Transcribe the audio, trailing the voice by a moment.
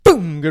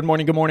Good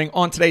morning. Good morning.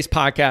 On today's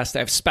podcast, I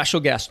have special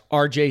guest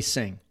RJ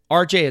Singh.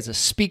 RJ is a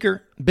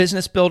speaker,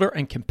 business builder,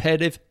 and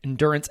competitive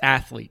endurance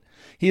athlete.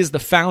 He is the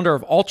founder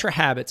of Ultra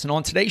Habits, and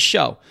on today's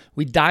show,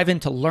 we dive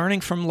into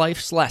learning from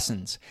life's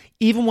lessons,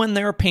 even when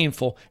they are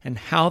painful, and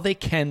how they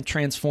can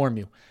transform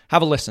you.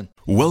 Have a listen.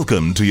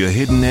 Welcome to your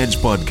Hidden Edge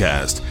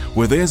podcast,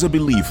 where there's a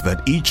belief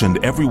that each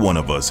and every one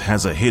of us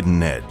has a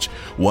hidden edge,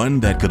 one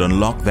that could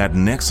unlock that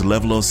next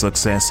level of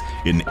success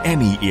in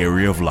any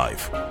area of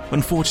life.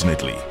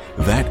 Unfortunately,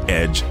 that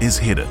edge is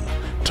hidden,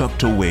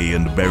 tucked away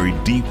and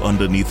buried deep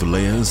underneath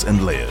layers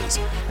and layers.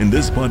 In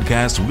this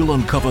podcast, we'll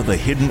uncover the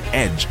hidden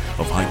edge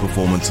of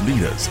high-performance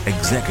leaders,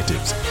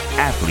 executives,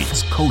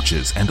 athletes,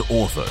 coaches, and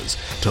authors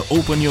to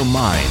open your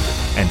mind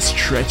and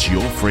stretch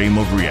your frame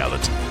of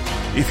reality.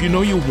 If you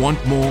know you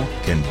want more,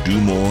 can do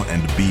more,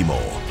 and be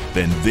more,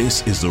 then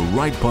this is the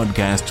right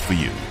podcast for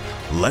you.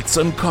 Let's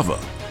uncover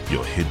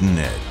your hidden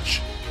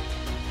edge.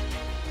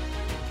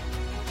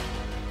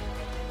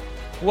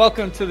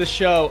 Welcome to the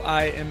show.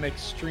 I am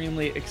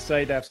extremely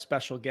excited to have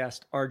special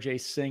guest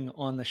RJ Singh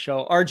on the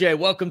show. RJ,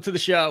 welcome to the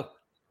show.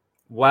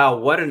 Wow,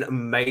 what an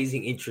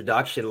amazing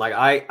introduction. Like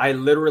I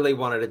literally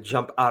wanted to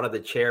jump out of the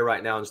chair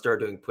right now and start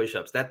doing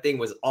push-ups. That thing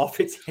was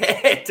off its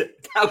head.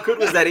 How good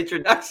was that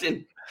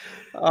introduction?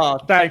 Oh,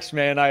 thanks,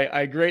 man.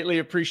 I greatly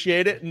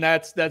appreciate it. And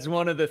that's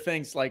one of the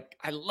things, like,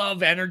 I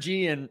love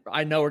energy, and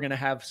I know we're going to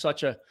have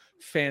such a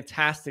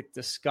fantastic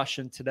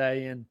discussion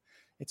today. And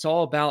it's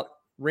all about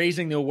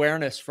raising the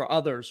awareness for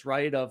others,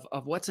 right? Of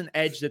what's an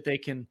edge that they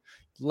can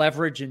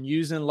leverage and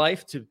use in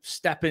life to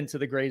step into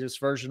the greatest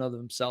version of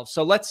themselves.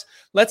 So let's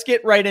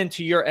get right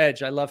into your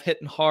edge. I love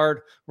hitting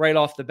hard right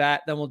off the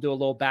bat. Then we'll do a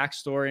little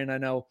backstory, and I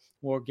know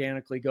we'll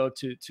organically go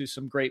to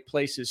some great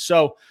places.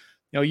 So,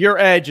 your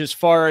edge, as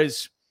far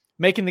as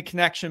making the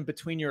connection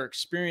between your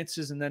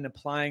experiences and then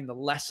applying the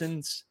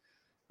lessons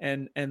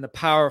and the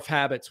power of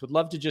habits. Would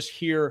love to just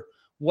hear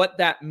what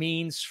that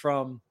means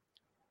from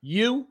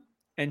you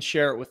and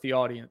share it with the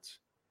audience.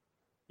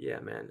 Yeah,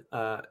 man.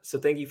 So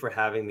thank you for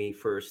having me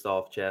first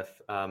off, Jeff.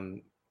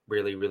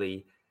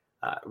 Really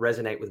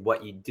resonate with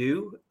what you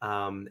do.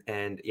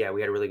 And yeah, we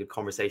had a really good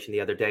conversation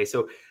the other day.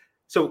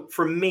 So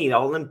for me,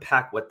 I'll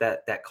unpack what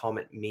that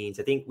comment means.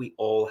 I think we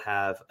all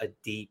have a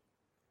deep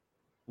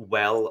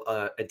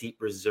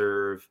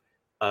reserve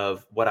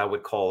of what I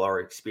would call our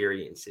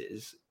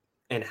experiences,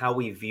 and how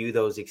we view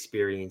those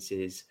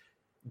experiences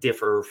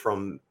differ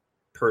from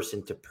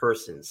person to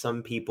person.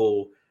 Some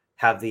people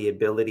have the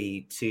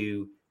ability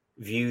to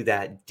view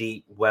that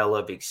deep well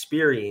of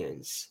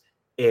experience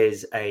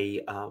as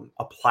a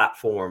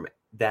platform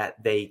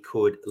that they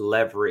could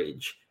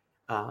leverage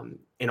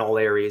in all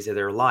areas of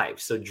their life.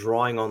 So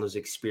drawing on those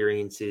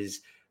experiences,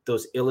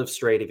 those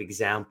illustrative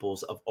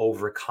examples of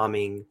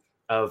overcoming,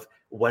 of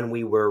when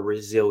we were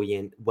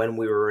resilient, when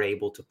we were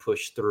able to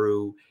push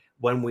through,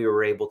 when we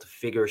were able to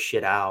figure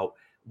shit out,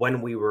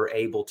 when we were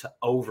able to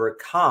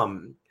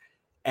overcome,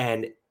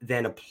 and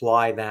then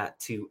apply that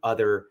to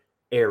other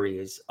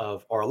areas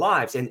of our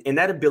lives. And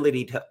that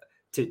ability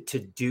to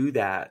do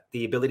that,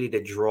 the ability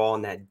to draw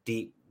on that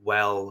deep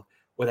well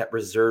or that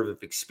reserve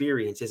of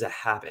experience, is a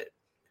habit.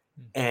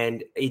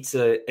 And it's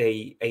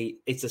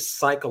a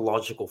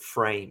psychological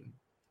frame,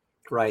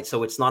 right?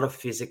 So it's not a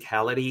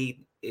physicality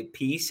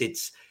piece.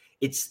 It's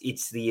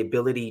the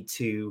ability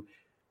to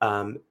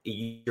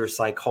use your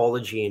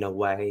psychology in a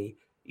way,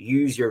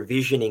 use your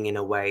visioning in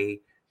a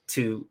way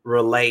to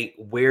relate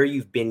where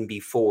you've been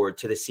before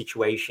to the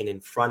situation in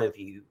front of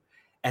you,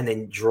 and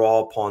then draw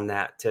upon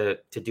that to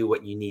do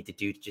what you need to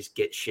do to just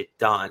get shit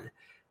done.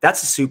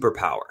 That's a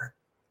superpower.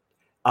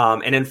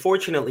 And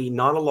unfortunately,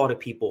 not a lot of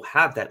people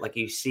have that. Like,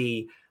 you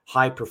see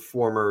high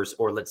performers,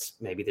 or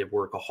maybe they're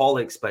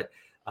workaholics, but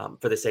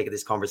for the sake of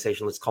this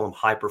conversation, let's call them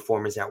high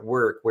performers at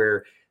work,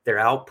 where their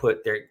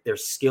output, their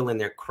skill in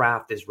their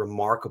craft is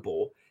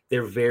remarkable.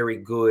 They're very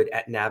good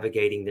at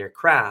navigating their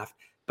craft,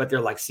 but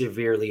they're like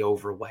severely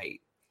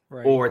overweight,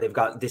 right? Or they've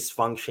got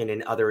dysfunction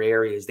in other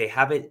areas. They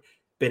haven't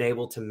been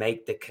able to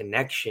make the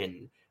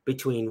connection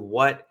between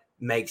what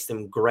makes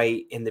them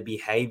great in the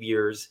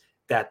behaviors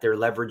that they're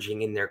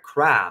leveraging in their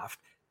craft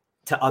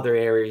to other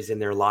areas in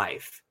their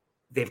life.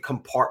 They've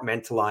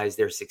compartmentalized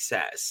their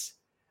success.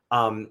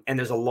 And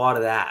there's a lot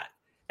of that.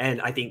 And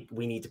I think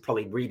we need to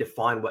probably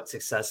redefine what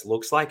success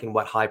looks like and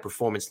what high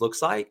performance looks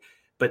like.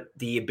 But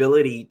the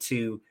ability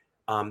to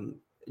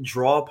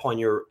draw upon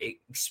your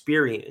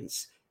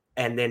experience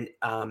and then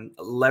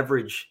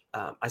leverage,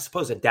 I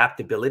suppose,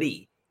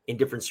 adaptability in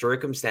different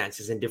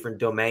circumstances and different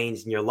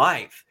domains in your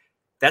life,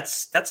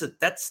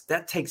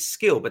 that takes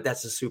skill, but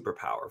that's a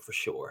superpower for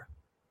sure.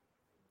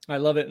 I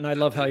love it. And I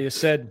love how you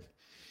said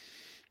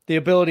the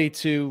ability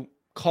to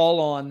call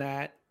on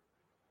that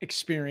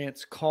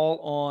experience, call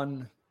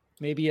on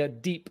maybe a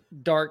deep,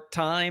 dark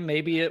time.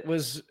 Maybe it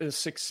was a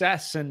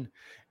success, and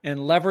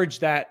leverage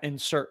that in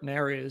certain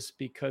areas,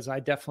 because I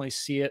definitely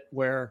see it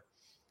where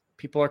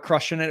people are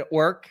crushing it at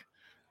work.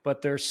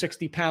 but they're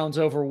 60 pounds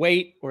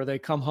overweight, or they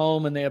come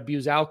home and they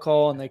abuse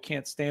alcohol and they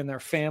can't stand their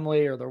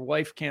family, or their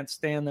wife can't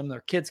stand them,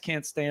 their kids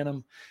can't stand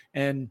them.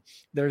 And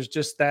there's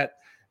just that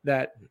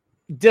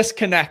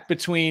disconnect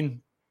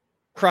between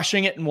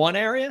crushing it in one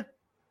area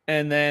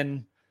and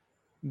then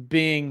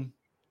being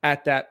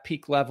at that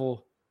peak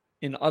level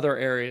in other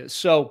areas.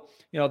 So,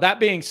 that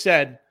being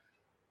said,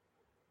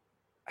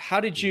 how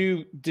did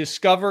you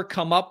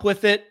come up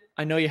with it?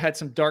 I know you had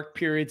some dark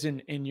periods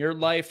in your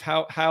life.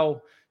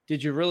 How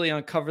did you really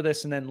uncover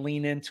this and then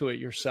lean into it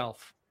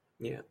yourself?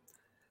 Yeah.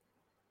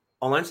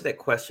 I'll answer that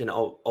question.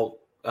 I'll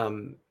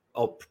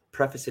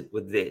preface it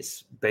with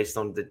this based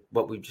on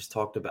what we just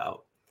talked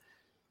about.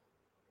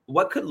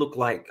 What could look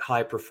like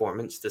high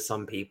performance to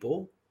some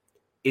people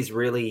is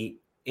really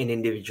an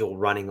individual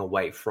running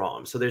away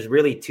from. So there's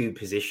really two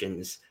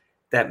positions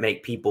that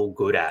make people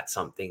good at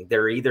something.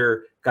 They're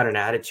either got an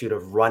attitude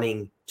of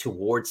running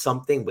towards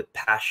something with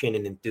passion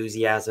and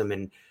enthusiasm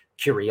and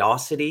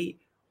curiosity,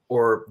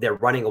 or they're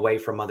running away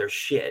from other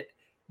shit.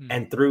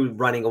 And through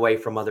running away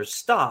from other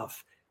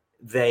stuff,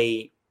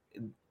 they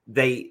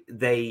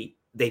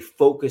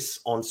focus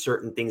on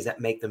certain things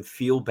that make them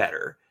feel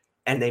better.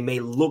 And they may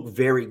look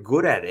very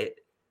good at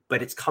it,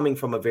 but it's coming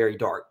from a very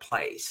dark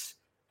place.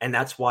 And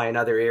that's why in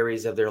other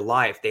areas of their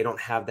life, they don't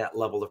have that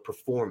level of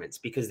performance,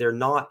 because they're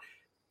not,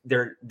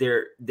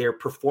 their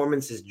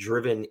performance is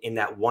driven in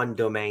that one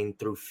domain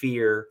through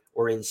fear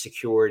or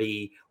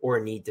insecurity or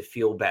a need to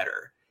feel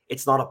better.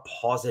 It's not a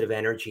positive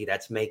energy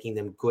that's making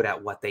them good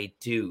at what they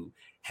do.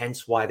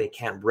 Hence why they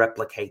can't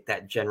replicate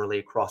that generally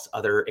across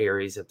other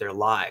areas of their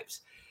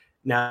lives.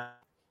 Now,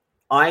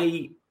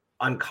 I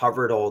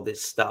uncovered all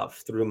this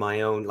stuff through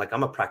my own, like,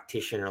 I'm a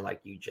practitioner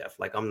like you, Jeff.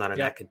 Like, I'm not an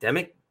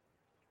academic.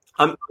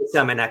 I'm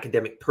an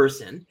academic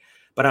person,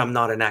 but I'm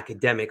not an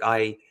academic.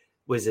 I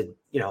was a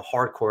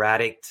hardcore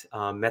addict,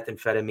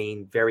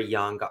 methamphetamine, very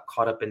young, got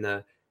caught up in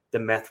the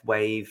meth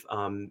wave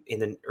in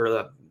the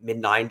early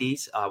mid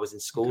 90s. I was in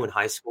school, in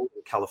high school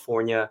in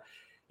California,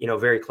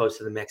 very close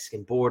to the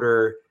Mexican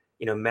border.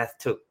 Meth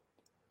took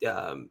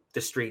the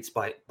streets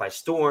by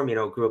storm.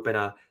 Grew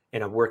up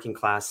in a working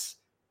class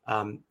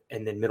and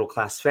then middle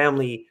class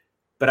family.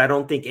 But I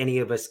don't think any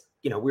of us,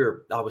 I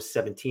was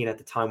 17 at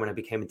the time when I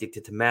became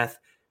addicted to meth.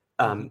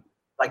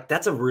 Like,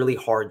 that's a really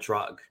hard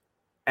drug.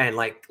 And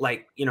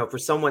for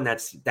someone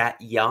that's that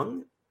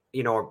young,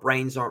 our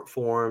brains aren't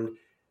formed.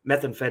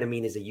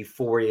 Methamphetamine is a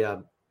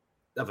euphoria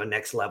of a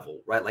next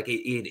level, right? Like,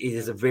 it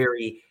is a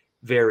very,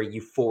 very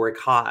euphoric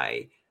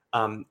high.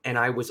 And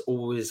I was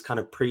always kind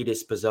of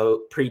predisposed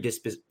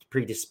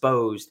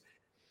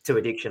to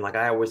addiction. Like,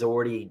 I was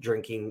already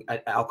drinking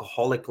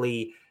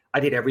alcoholically. I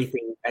did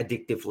everything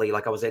addictively.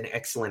 Like, I was an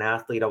excellent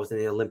athlete. I was in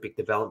the Olympic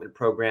development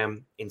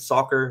program in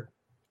soccer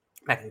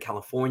back in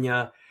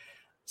California.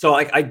 So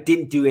I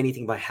didn't do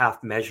anything by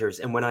half measures.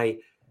 And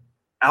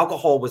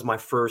alcohol was my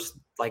first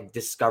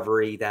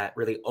discovery that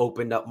really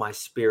opened up my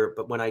spirit.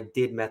 But when I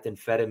did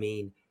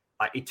methamphetamine,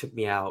 it took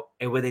me out.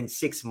 And within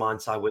 6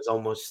 months, I was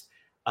almost,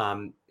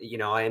 I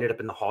ended up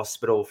in the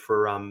hospital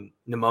for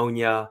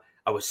pneumonia.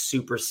 I was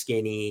super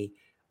skinny.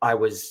 I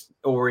was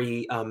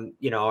already, I'd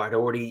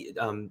already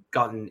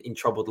gotten in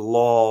trouble with the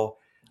law.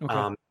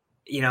 Okay.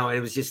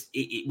 It was just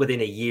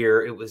within a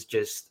year, it was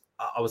just,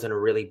 I was in a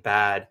really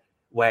bad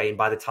way. And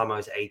by the time I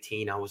was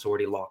 18, I was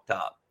already locked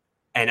up.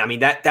 And I mean,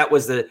 that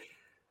was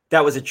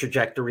a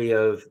trajectory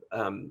of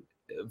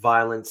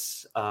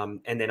violence.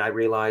 And then I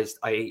realized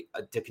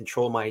to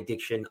control my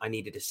addiction, I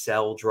needed to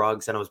sell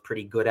drugs, and I was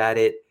pretty good at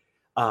it.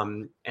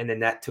 And then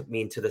that took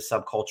me into the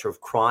subculture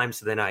of crime.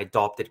 So then I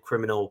adopted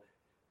criminal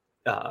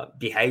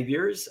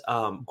behaviors,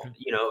 and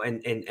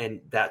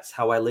that's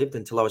how I lived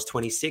until I was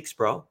 26,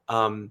 bro.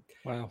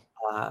 Wow.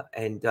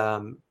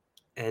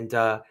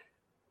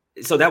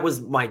 So that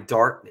was my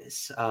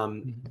darkness.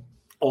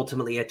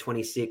 Ultimately at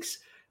 26,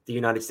 the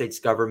United States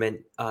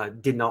government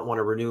did not want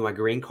to renew my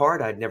green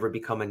card. I'd never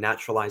become a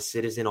naturalized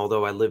citizen,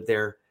 although I lived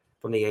there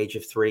from the age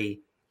of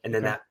 3. And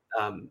then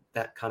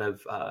that kind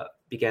of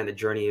began the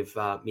journey of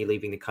me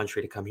leaving the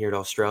country to come here to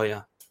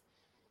Australia.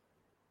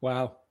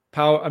 Wow.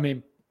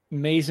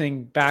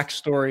 Amazing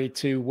backstory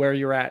to where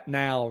you're at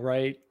now,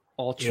 right?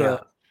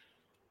 Ultra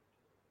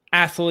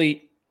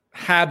athlete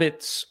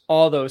habits,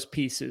 all those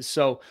pieces.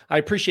 So I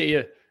appreciate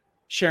you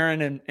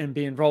sharing and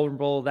being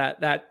vulnerable,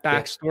 that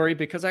backstory,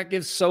 because that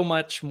gives so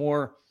much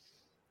more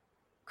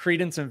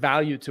credence and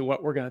value to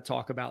what we're going to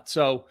talk about.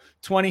 So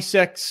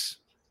 26,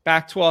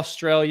 back to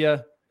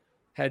Australia,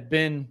 had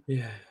been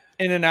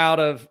in and out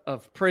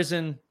of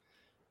prison,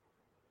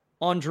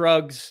 on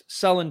drugs,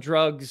 selling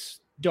drugs,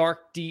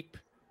 dark, deep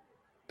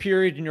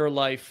period in your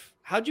life.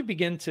 How'd you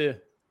begin to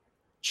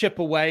chip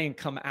away and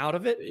come out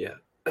of it?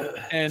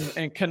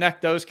 And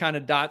connect those kind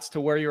of dots to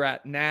where you're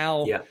at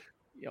now,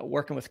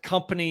 working with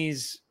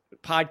companies,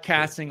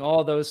 podcasting,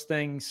 all those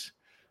things.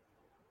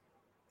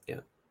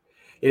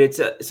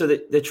 It's so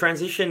the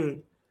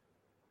transition,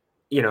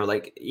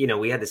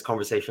 we had this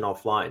conversation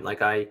offline.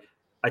 Like I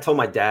told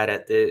my dad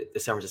at the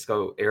San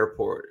Francisco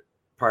airport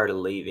prior to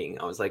leaving,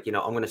 I was like, I'm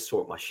going to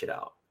sort my shit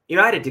out.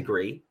 I had a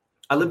degree.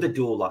 I lived a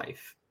dual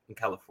life in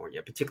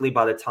California, particularly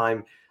by the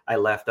time I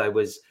left. I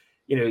was,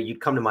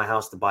 you'd come to my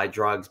house to buy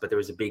drugs, but there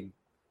was a big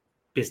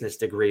business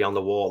degree on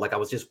the wall. Like I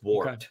was just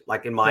warped. Okay.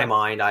 Like in my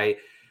mind, like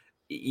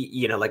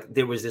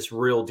there was this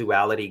real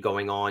duality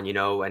going on,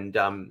 and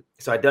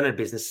so I'd done a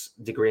business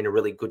degree in a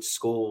really good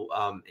school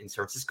in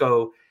San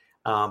Francisco.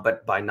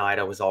 But by night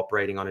I was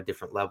operating on a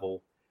different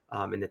level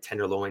in the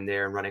Tenderloin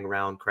there and running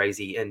around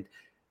crazy. And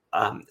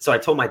so I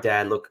told my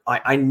dad, look, I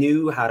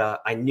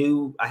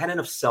had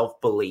enough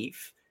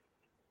self-belief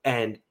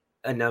and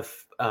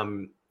enough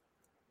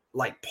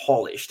like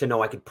polish to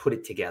know I could put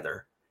it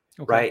together.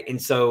 Okay. Right.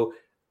 And so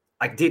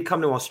I did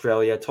come to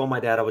Australia, told my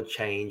dad I would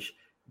change,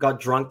 got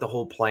drunk the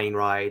whole plane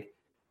ride,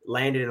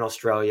 landed in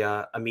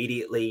Australia,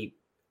 immediately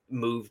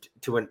moved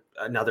to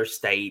another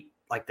state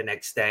like the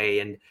next day.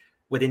 And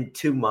within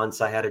 2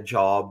 months I had a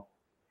job.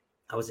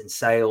 I was in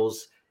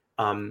sales.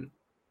 And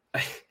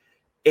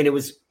it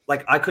was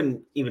like, I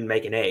couldn't even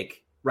make an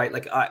egg, right?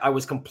 Like I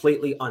was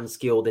completely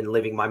unskilled in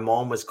living. My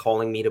mom was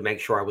calling me to make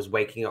sure I was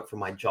waking up for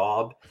my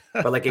job.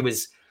 But like, it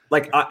was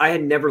like, I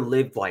had never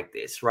lived like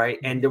this. Right.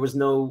 And there was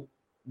no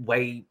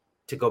way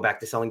to go back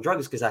to selling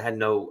drugs because I had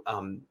no,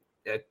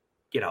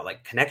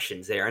 like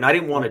connections there. And I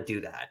didn't want to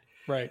do that.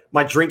 Right.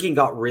 My drinking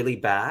got really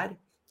bad.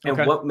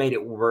 And what made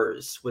it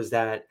worse was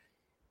that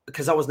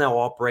because I was now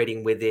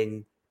operating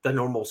within the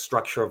normal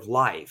structure of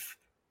life,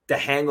 the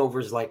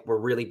hangovers were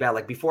really bad.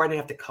 Like before I didn't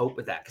have to cope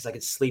with that because I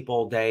could sleep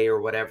all day or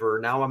whatever.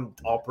 Now I'm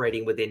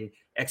operating within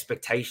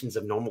expectations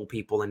of normal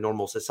people in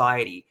normal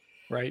society.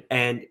 Right.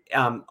 And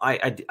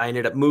I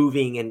ended up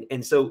moving.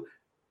 And so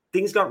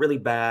things got really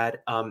bad.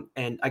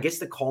 And I guess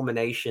the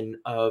culmination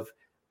of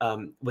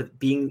with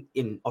being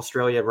in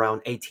Australia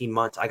around 18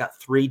 months, I got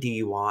 3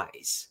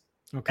 DUIs.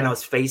 Okay. And I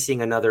was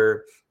facing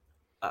another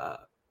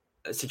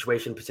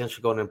situation,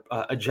 potentially going to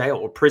a jail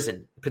or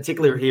prison,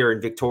 particularly here in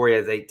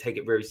Victoria. They take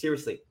it very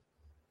seriously.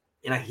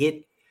 And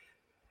it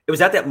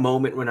was at that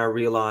moment when I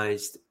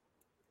realized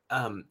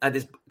at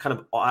this kind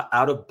of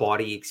out of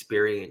body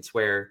experience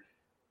where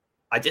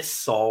I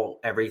just saw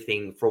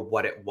everything for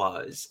what it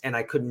was. And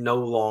I could no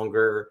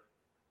longer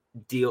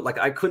deal. Like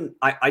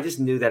I just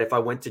knew that if I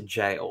went to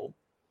jail,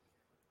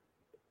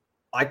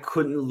 I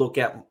couldn't look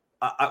at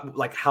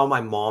like how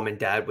my mom and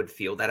dad would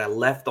feel that I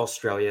left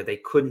Australia. They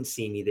couldn't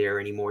see me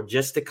there anymore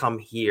just to come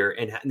here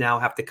and now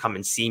have to come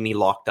and see me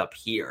locked up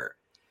here.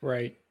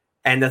 Right.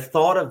 And the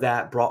thought of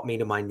that brought me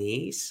to my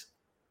knees.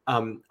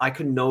 I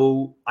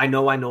know I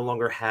no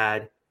longer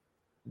had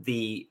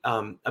the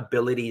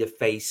ability to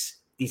face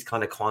these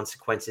kind of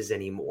consequences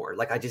anymore.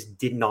 Like I just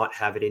did not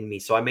have it in me.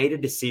 So I made a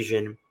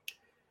decision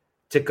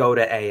to go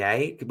to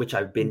AA, which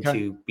I've been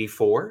to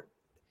before.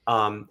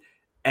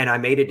 And I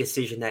made a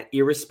decision that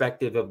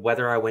irrespective of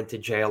whether I went to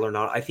jail or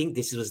not, I think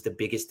this was the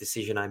biggest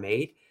decision I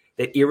made,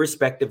 that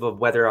irrespective of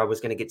whether I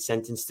was going to get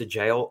sentenced to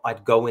jail,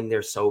 I'd go in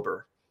there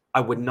sober. I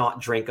would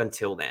not drink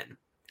until then.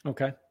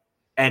 Okay.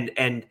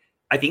 And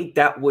I think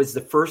that was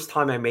the first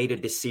time I made a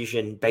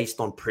decision based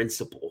on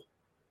principle,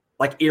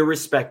 like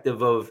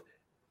irrespective of,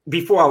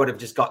 before I would have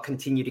just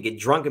continued to get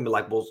drunk and be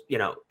like, well,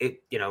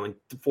 in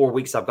 4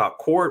 weeks I've got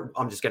court.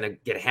 I'm just going to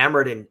get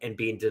hammered and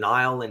be in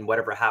denial and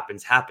whatever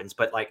happens, happens.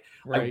 But right.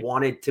 I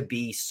wanted to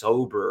be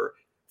sober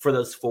for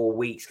those 4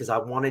 weeks because I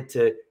wanted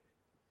to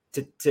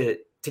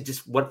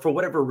just for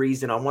whatever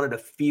reason, I wanted to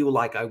feel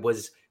like I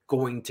was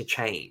going to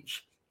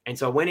change. And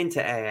so I went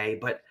into AA,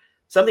 but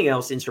something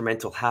else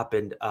instrumental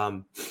happened.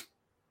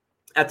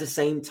 At the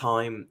same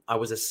time, I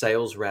was a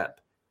sales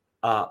rep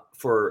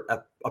for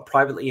a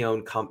privately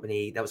owned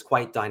company that was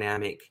quite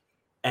dynamic,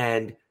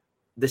 and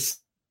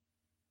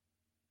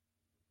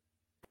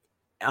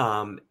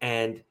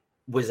and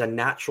was a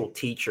natural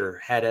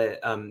teacher, had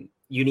a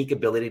unique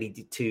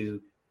ability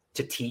to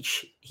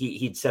teach.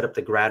 He'd set up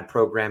the grad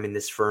program in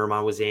this firm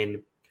I was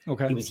in.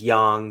 Okay. He was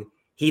young.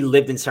 He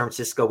lived in San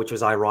Francisco, which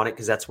was ironic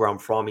because that's where I'm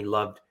from. He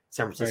loved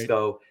San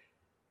Francisco. Right.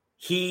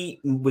 He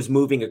was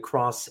moving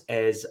across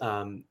as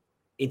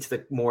into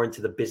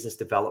the business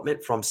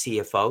development from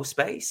CFO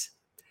space.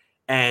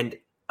 And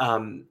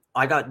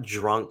I got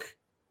drunk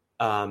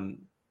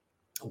one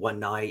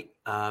night.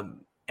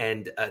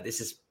 And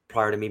this is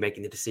prior to me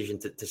making the decision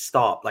to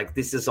stop. Like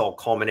this is all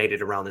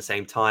culminated around the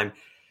same time.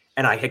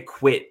 And I had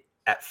quit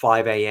at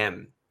 5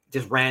 a.m.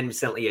 Just randomly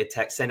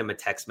sent him a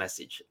text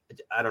message.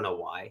 I don't know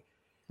why.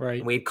 Right.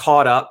 And we had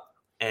caught up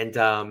and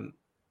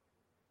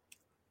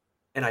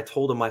I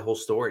told him my whole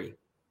story.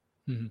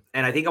 Mm-hmm.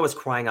 And I think I was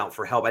crying out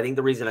for help. I think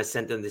the reason I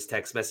sent him this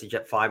text message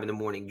at 5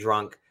 a.m.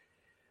 drunk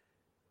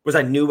was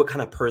I knew what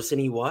kind of person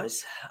he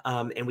was.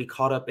 And we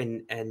caught up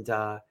and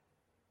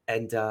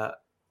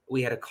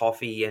we had a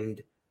coffee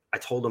and I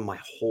told him my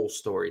whole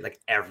story, like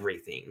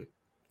everything.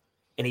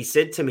 And he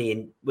said to me,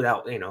 and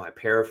without, I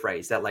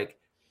paraphrase that, like,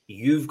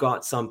 you've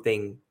got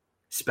something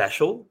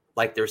special.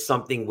 Like there's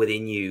something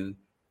within you.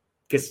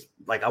 Cause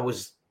like I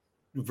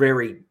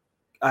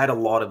had a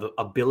lot of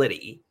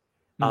ability.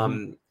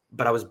 Mm-hmm.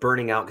 But I was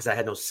burning out because I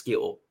had no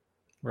skill.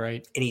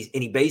 Right. And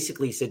he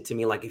basically said to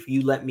me, like, if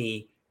you let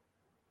me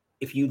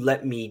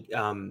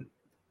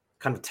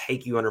kind of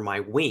take you under my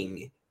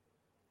wing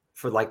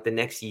for like the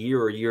next year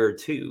or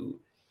two.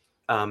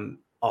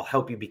 I'll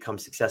help you become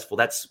successful.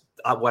 That's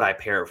what I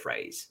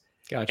paraphrase.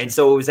 Gotcha. And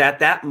so it was at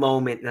that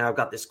moment, and I've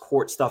got this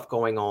court stuff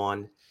going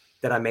on,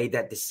 that I made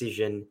that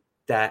decision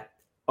that,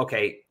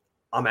 okay,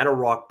 I'm at a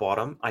rock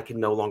bottom. I can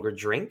no longer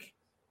drink.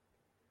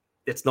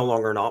 It's no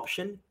longer an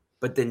option.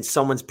 But then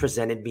someone's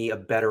presented me a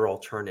better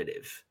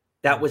alternative.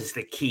 That was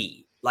the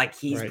key. Like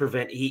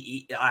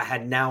I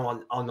had now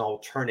an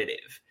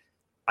alternative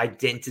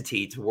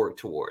identity to work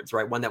towards,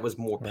 right? One that was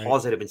more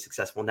positive and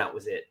successful. And that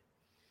was it.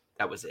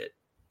 I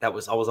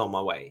was on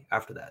my way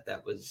after that.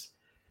 That was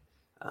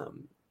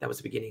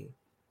the beginning.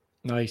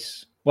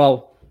 Nice.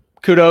 Well,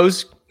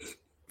 kudos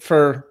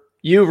for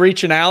you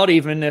reaching out,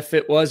 even if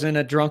it was in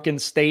a drunken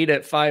state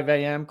at 5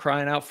 a.m.,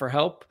 crying out for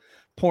help,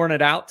 pouring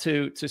it out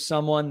to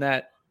someone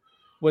that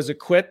was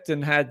equipped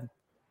and had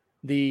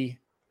the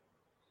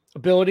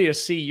ability to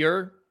see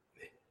your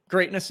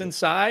greatness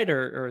inside,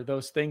 or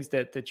those things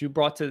that you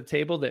brought to the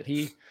table that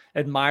he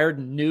admired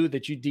and knew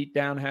that you deep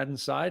down had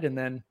inside, and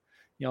then,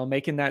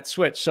 making that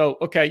switch. So,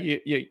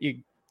 okay,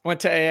 you went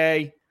to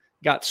AA,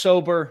 got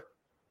sober.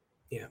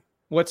 Yeah.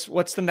 What's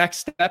the next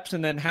steps?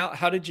 And then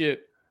how did you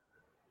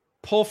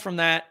pull from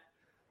that,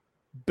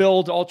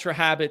 build Ultra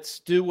Habits,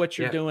 do what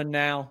you're doing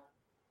now?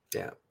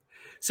 Yeah.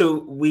 So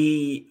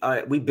we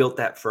built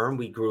that firm.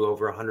 We grew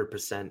over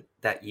 100%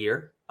 that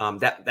year.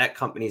 That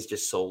company's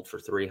just sold for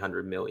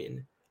 $300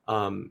 million.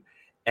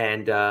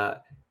 And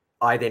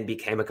I then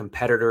became a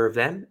competitor of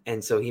them.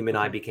 And so him and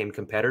I became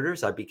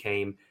competitors. I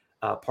became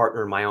a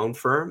partner in my own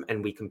firm,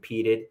 and we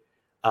competed.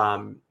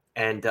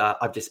 And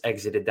I've just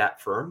exited that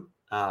firm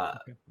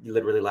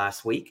literally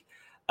last week.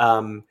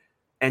 And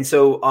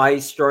so I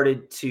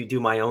started to do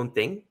my own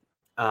thing.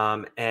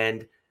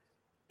 And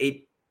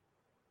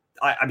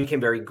I became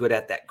very good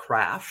at that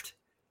craft.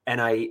 And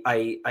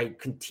I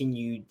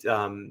continued,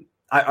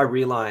 I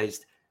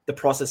realized the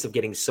process of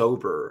getting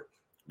sober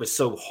was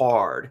so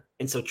hard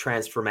and so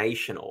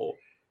transformational.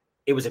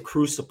 It was a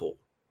crucible.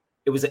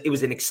 It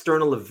was an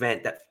external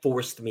event that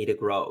forced me to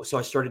grow. So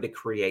I started to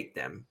create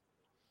them.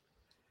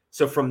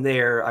 So from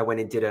there, I went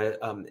and did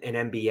an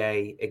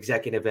MBA,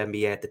 executive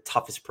MBA at the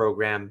toughest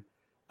program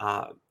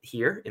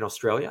here in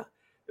Australia.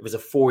 It was a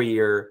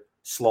 4-year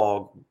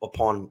slog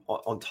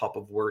on top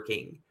of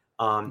working.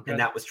 And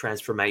that was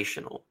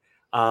transformational.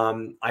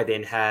 I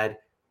then had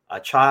a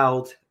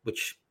child,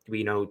 which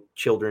we know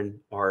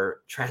children are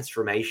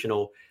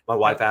transformational. My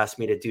wife asked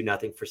me to do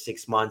nothing for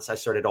 6 months. I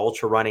started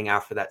ultra running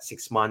after that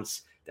 6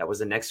 months. That was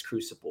the next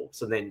crucible.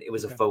 So then it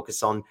was a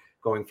focus on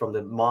going from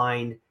the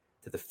mind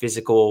to the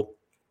physical.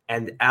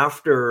 And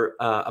after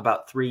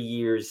about 3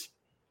 years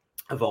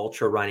of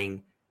ultra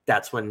running,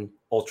 that's when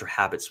Ultra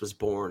Habits was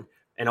born.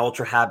 And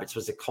Ultra Habits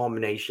was a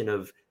culmination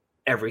of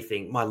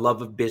everything: my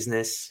love of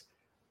business,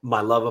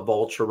 my love of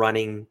ultra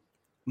running,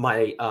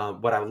 my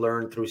what I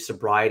learned through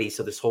sobriety.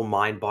 So this whole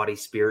mind, body,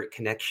 spirit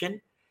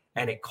connection,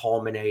 and it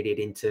culminated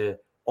into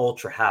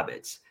Ultra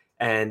Habits.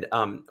 And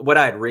what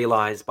I had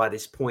realized by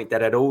this point,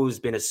 that I'd always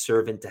been a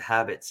servant to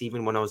habits.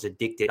 Even when I was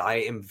addicted, I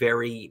am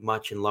very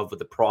much in love with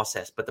the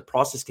process, but the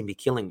process can be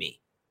killing me.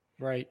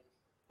 Right.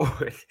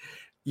 Or,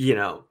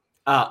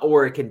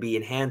 or it can be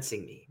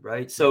enhancing me.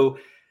 Right. So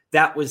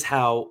that was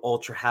how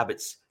Ultra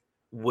Habits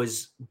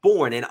was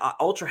born. And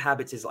Ultra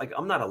Habits is like,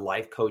 I'm not a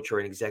life coach or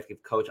an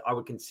executive coach. I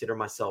would consider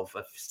myself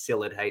a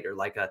facilitator,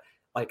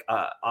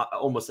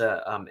 almost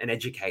an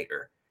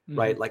educator,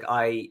 right? Like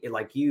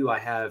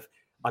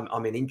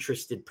I'm an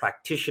interested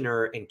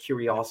practitioner, and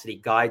curiosity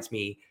guides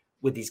me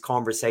with these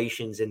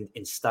conversations and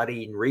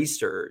study and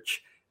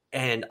research.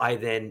 And I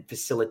then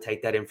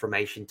facilitate that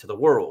information to the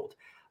world.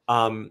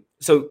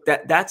 So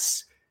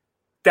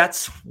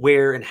that's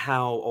where and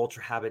how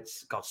Ultra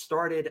Habits got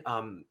started.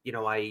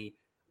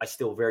 I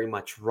still very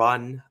much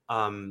run.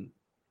 I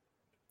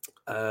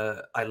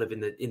live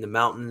in the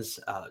mountains.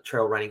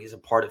 Trail running is a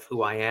part of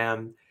who I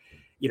am.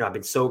 I've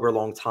been sober a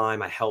long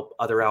time. I help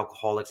other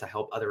alcoholics. I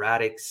help other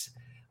addicts.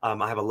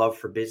 I have a love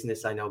for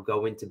business. I now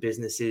go into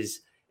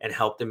businesses and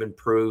help them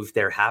improve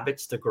their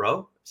habits to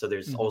grow. So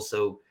there's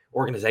also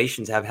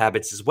organizations have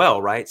habits as well,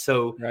 right?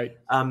 So,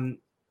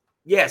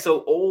 so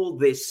all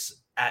this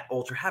at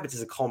Ultra Habits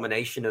is a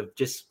culmination of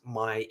just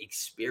my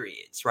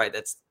experience, right?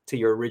 That's to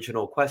your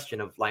original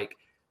question of like,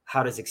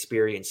 how does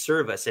experience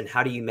serve us, and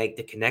how do you make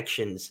the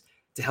connections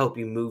to help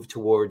you move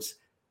towards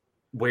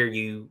where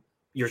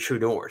your true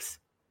north?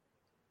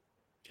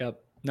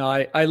 Yep. No,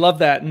 I love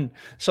that. And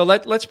so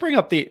let's bring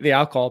up the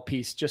alcohol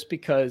piece, just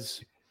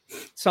because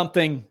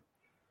something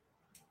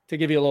to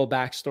give you a little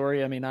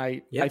backstory. I mean,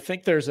 I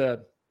think there's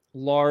a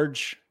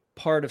large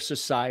part of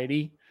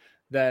society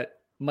that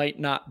might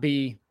not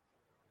be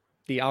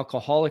the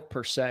alcoholic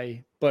per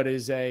se, but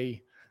is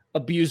a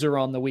abuser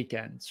on the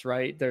weekends,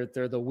 right? They're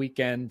the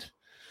weekend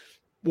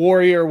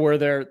warrior where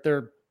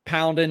they're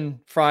pounding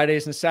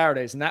Fridays and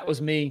Saturdays. And that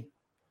was me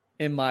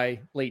in my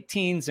late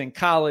teens in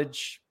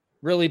college,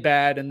 really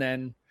bad. And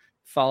then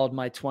followed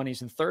my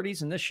 20s and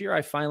 30s. And this year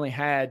I finally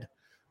had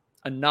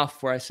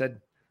enough where I said,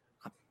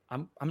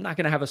 I'm not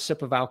going to have a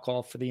sip of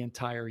alcohol for the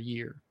entire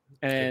year.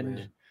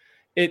 And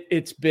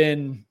it's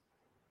been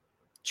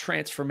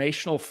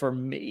transformational for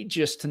me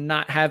just to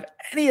not have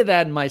any of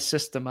that in my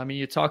system. I mean,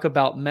 you talk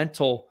about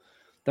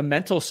the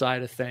mental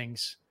side of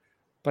things,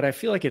 but I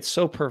feel like it's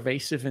so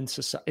pervasive in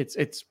society.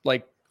 It's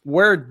like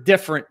we're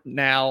different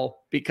now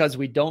because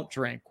we don't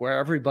drink, where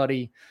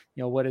everybody,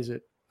 what is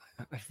it?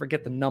 I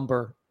forget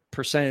the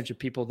percentage of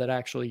people that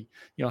actually,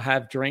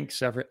 have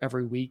drinks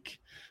every week.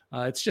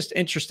 It's just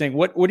interesting.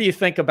 What do you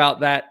think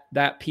about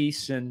that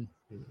piece and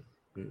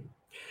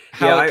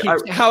how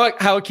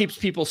it keeps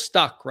people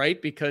stuck,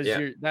 right? Because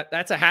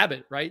that's a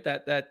habit, right?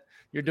 That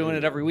you're doing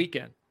it every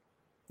weekend.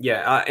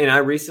 Yeah. And I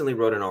recently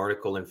wrote an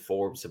article in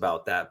Forbes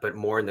about that, but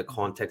more in the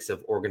context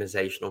of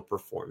organizational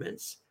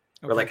performance,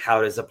 or like,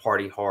 how does a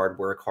party hard,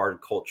 work hard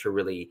culture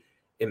really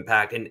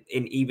impact? And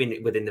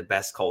even within the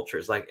best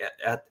cultures, like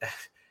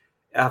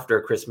after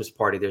a Christmas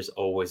party, there's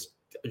always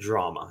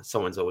drama.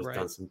 Someone's always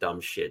done some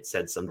dumb shit,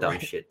 said some dumb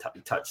shit,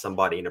 touched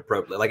somebody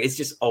inappropriately. Like, it's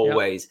just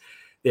always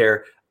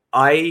there.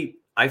 I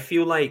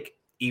feel like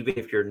even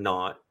if you're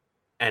not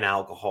an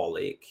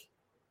alcoholic,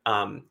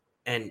 and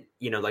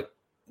like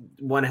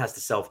one has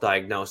to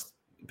self-diagnose,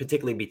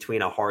 particularly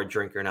between a hard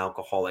drinker and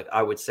alcoholic,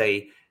 I would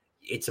say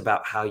it's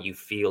about how you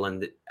feel.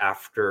 And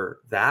after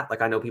that,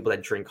 like, I know people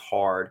that drink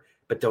hard,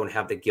 but don't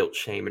have the guilt,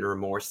 shame, and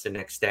remorse the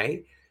next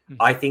day.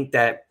 Mm-hmm. I think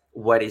that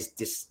what is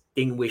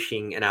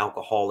distinguishing an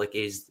alcoholic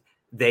is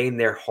they in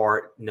their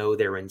heart know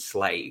they're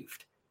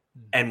enslaved.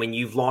 Mm-hmm. And when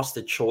you've lost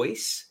a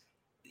choice,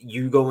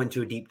 you go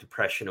into a deep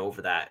depression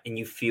over that, and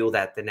you feel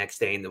that the next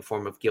day in the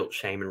form of guilt,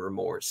 shame, and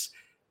remorse.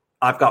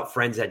 I've got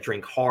friends that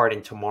drink hard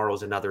and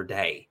tomorrow's another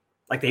day.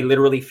 Like, they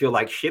literally feel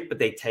like shit, but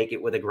they take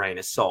it with a grain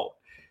of salt.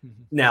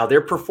 Mm-hmm. Now,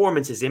 their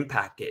performance is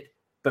impacted,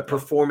 but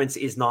performance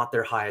is not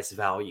their highest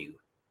value,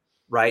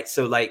 right?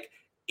 So, like,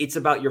 it's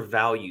about your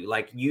value.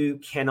 Like, you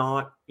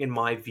cannot, in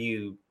my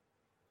view,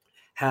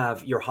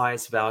 have your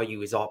highest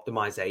value is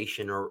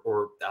optimization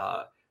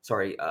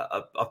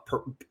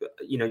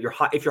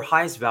if your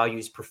highest value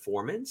is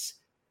performance,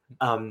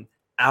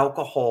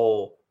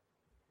 alcohol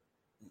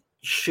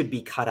should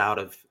be cut out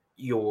of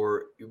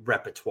your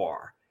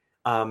repertoire,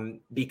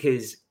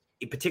 because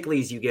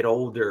particularly as you get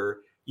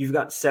older, you've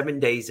got 7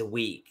 days a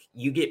week.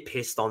 You get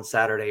pissed on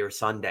Saturday or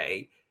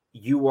Sunday,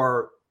 you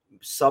are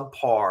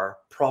subpar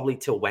probably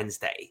till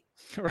Wednesday.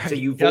 Right. So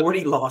you've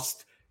already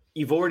lost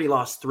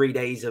 3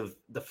 days of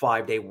the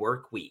 5-day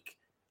work week.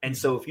 And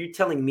so if you're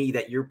telling me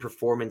that you're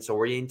performance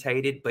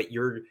orientated, but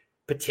you're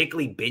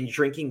particularly binge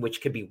drinking,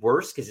 which could be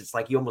worse because it's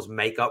like you almost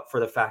make up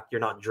for the fact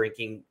you're not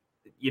drinking,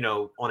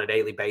 on a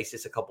daily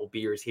basis, a couple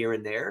beers here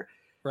and there.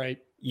 Right.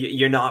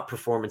 You're not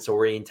performance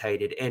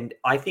orientated. And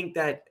I think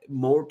that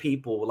more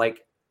people,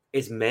 like,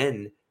 as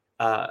men,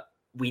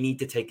 we need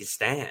to take a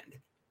stand,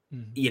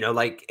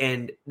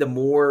 and the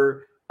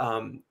more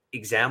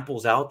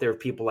examples out there of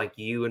people like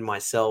you and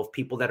myself,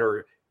 people that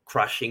are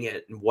crushing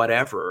it and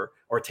whatever,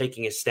 or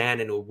taking a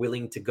stand and are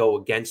willing to go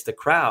against the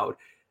crowd.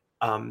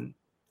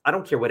 I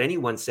don't care what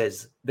anyone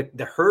says.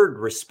 The herd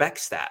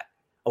respects that.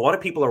 A lot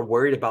of people are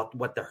worried about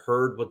what the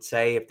herd would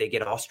say if they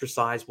get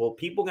ostracized. Well,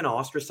 people are going to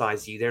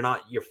ostracize you. They're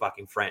not your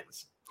fucking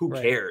friends. Who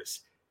cares?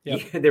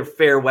 Yep. They're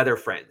fair weather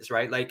friends,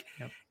 right? Like,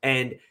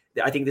 and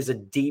I think there's a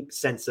deep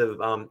sense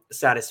of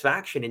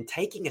satisfaction in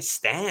taking a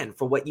stand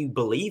for what you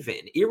believe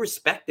in,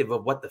 irrespective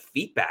of what the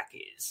feedback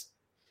is,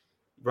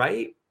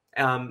 right?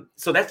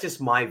 So that's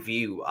just my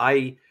view.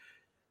 I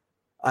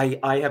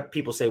have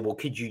people say, well,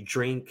 could you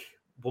drink?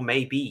 Well,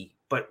 maybe,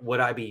 but would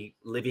I be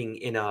living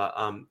in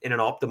an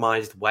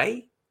optimized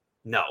way?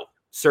 No,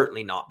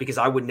 certainly not, because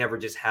I would never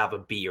just have a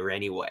beer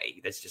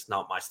anyway. That's just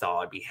not my style.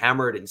 I'd be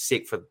hammered and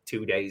sick for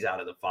 2 days out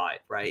of the 5,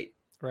 right?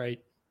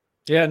 Right.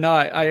 Yeah, no,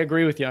 I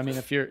agree with you. I mean,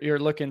 if you're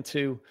looking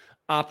to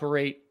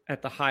operate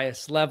at the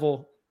highest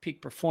level,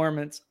 peak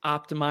performance,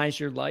 optimize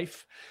your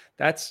life,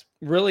 that's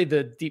really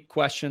the deep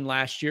question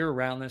last year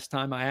around this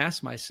time I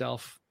asked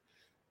myself.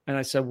 And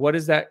I said, what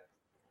is that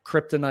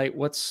kryptonite?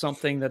 What's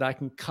something that I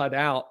can cut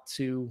out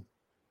to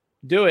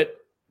do it?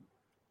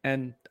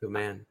 And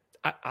man,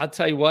 I'll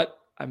tell you what,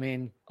 I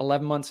mean,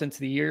 11 months into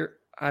the year,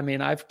 I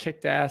mean, I've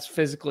kicked ass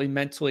physically,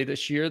 mentally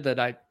this year that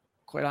I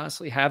quite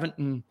honestly haven't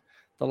in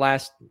the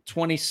last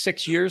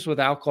 26 years with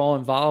alcohol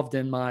involved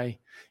in my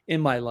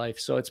life.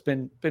 So it's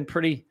been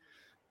pretty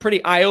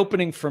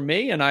eye-opening for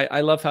me. And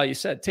I love how you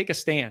said, take a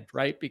stand,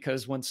 right?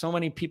 Because when so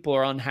many people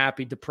are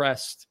unhappy,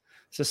 depressed,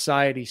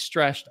 society,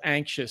 stressed,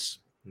 anxious,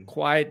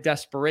 quiet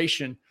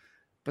desperation,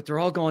 but they're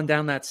all going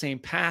down that same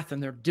path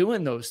and they're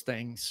doing those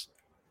things.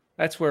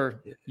 That's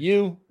where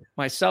you,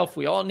 myself,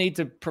 we all need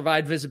to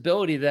provide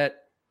visibility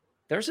that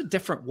there's a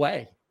different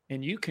way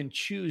and you can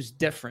choose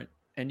different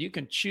and you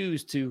can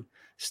choose to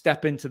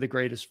step into the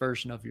greatest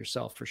version of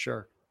yourself for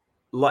sure.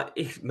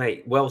 Like,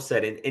 mate, well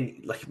said.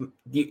 And like,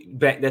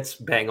 that's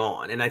bang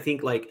on. And I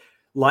think like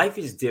life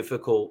is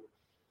difficult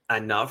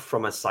enough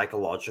from a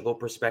psychological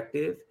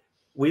perspective.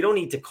 We don't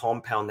need to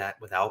compound that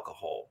with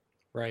alcohol.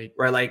 Right.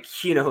 Like,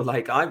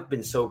 like I've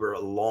been sober a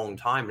long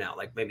time now,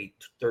 like maybe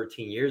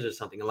 13 years or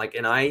something.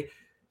 And I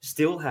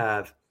still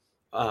have,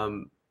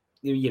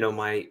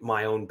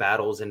 my own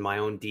battles and my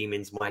own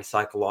demons, my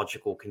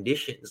psychological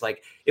conditions.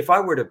 Like if I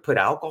were to put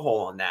alcohol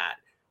on that,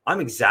 I'm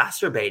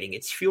exacerbating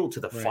its fuel to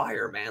the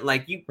fire, man.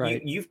 Like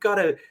you've got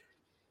to,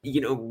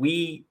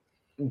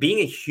 being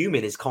a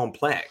human is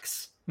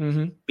complex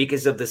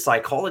because of the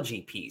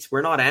psychology piece.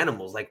 We're not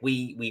animals. Like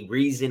we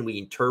reason, we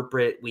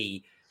interpret,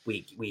 we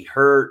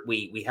hurt,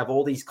 we have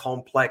all these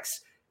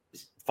complex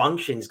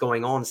functions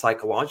going on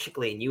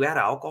psychologically, and you add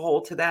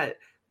alcohol to that,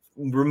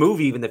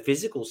 remove even the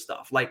physical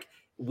stuff. Like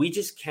we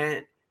just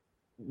can't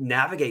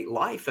navigate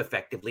life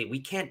effectively. We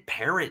can't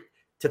parent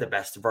to the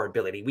best of our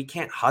ability. We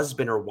can't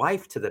husband or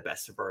wife to the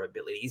best of our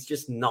ability. It's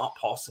just not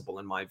possible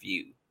in my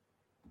view.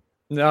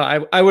 No,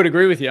 I would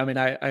agree with you. I mean,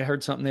 I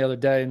heard something the other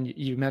day, and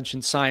you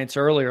mentioned science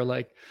earlier,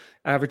 like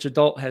average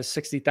adult has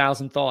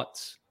 60,000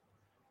 thoughts.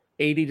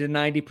 80 to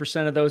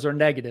 90% of those are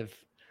negative.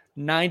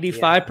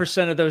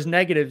 95% of those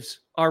negatives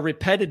are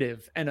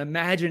repetitive. And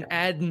imagine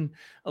adding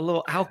a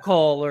little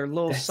alcohol or a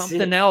little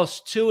something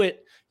else to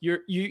it.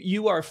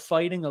 You are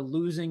fighting a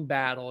losing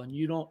battle, and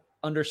you don't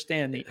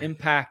understand the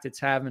impact it's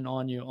having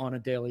on you on a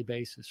daily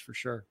basis, for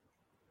sure.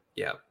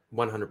 Yeah,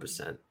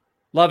 100%.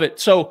 Love it.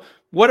 So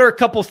what are a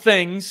couple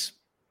things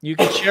you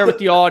can share with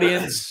the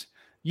audience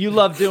you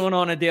love doing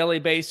on a daily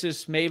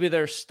basis? Maybe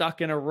they're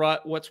stuck in a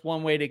rut. What's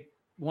one or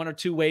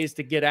two ways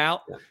to get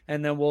out? Yeah.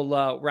 And then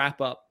we'll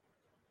wrap up.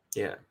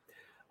 Yeah.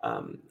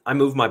 I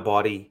move my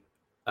body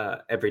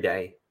every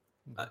day.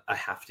 I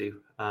have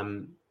to.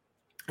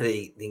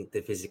 I think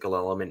the physical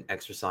element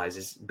exercise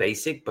is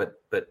basic,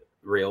 but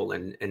real,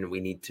 and we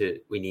need to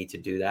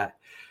do that.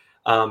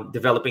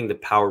 Developing the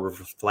power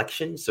of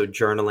reflection. So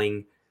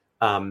journaling.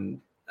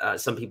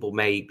 Some people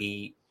may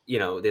be,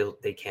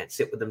 they can't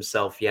sit with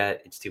themselves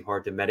yet. It's too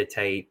hard to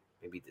meditate,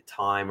 maybe the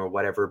time or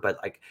whatever, but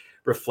like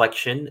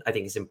reflection, I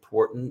think is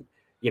important,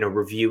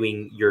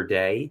 reviewing your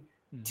day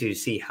to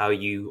see how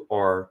you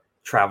are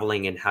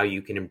traveling and how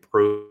you can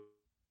improve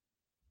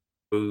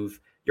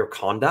your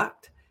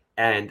conduct.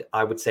 And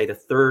I would say the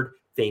third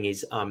thing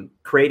is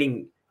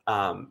creating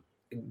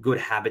good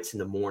habits in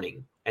the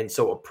morning. And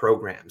so a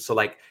program. So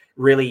like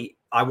really,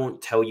 I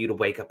won't tell you to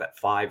wake up at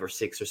 5 or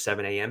 6 or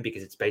 7 a.m.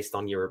 because it's based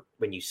on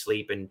when you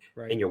sleep and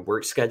your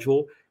work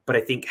schedule. But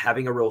I think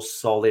having a real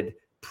solid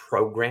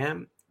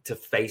program to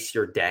face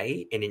your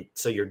day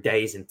so your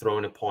day isn't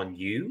thrown upon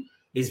you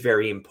is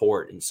very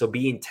important. So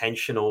be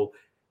intentional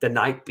the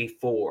night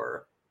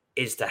before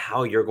as to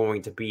how you're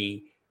going to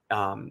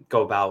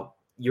go about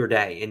your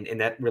day. And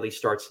that really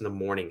starts in the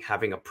morning,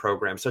 having a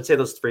program. So I'd say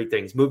those three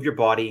things: move your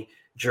body,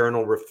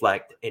 journal,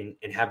 reflect, and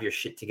have your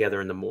shit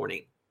together in the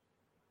morning.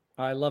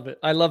 I love it.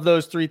 I love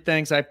those three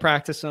things. I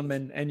practice them,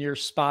 and you're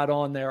spot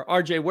on there.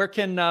 RJ, where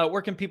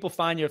can people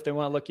find you if they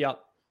want to look you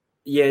up?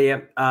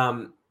 Yeah.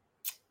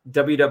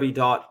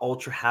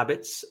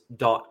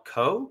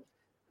 www.ultrahabits.co.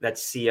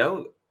 That's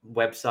CO.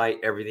 Website,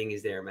 everything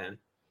is there, man.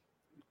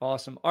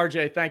 Awesome.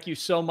 RJ, thank you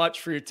so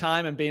much for your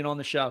time and being on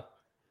the show.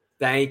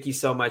 Thank you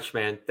so much,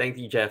 man. Thank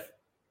you, Jeff.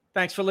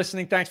 Thanks for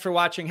listening. Thanks for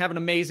watching. Have an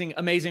amazing,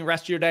 amazing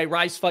rest of your day.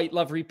 Rise, fight,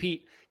 love,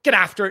 repeat. Get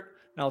after it.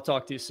 And I'll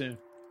talk to you soon.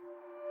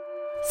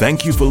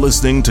 Thank you for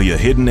listening to your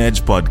Hidden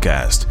Edge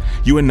podcast.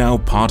 You are now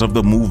part of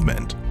the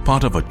movement,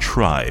 part of a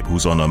tribe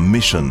who's on a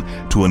mission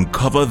to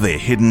uncover their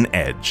hidden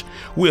edge.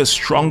 We are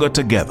stronger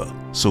together,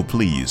 so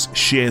please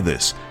share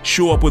this.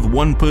 Show up with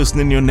one person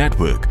in your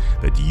network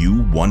that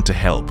you want to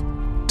help.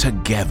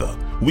 Together,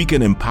 we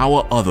can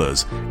empower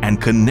others,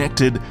 and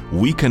connected,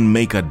 we can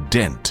make a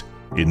dent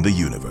in the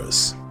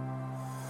universe.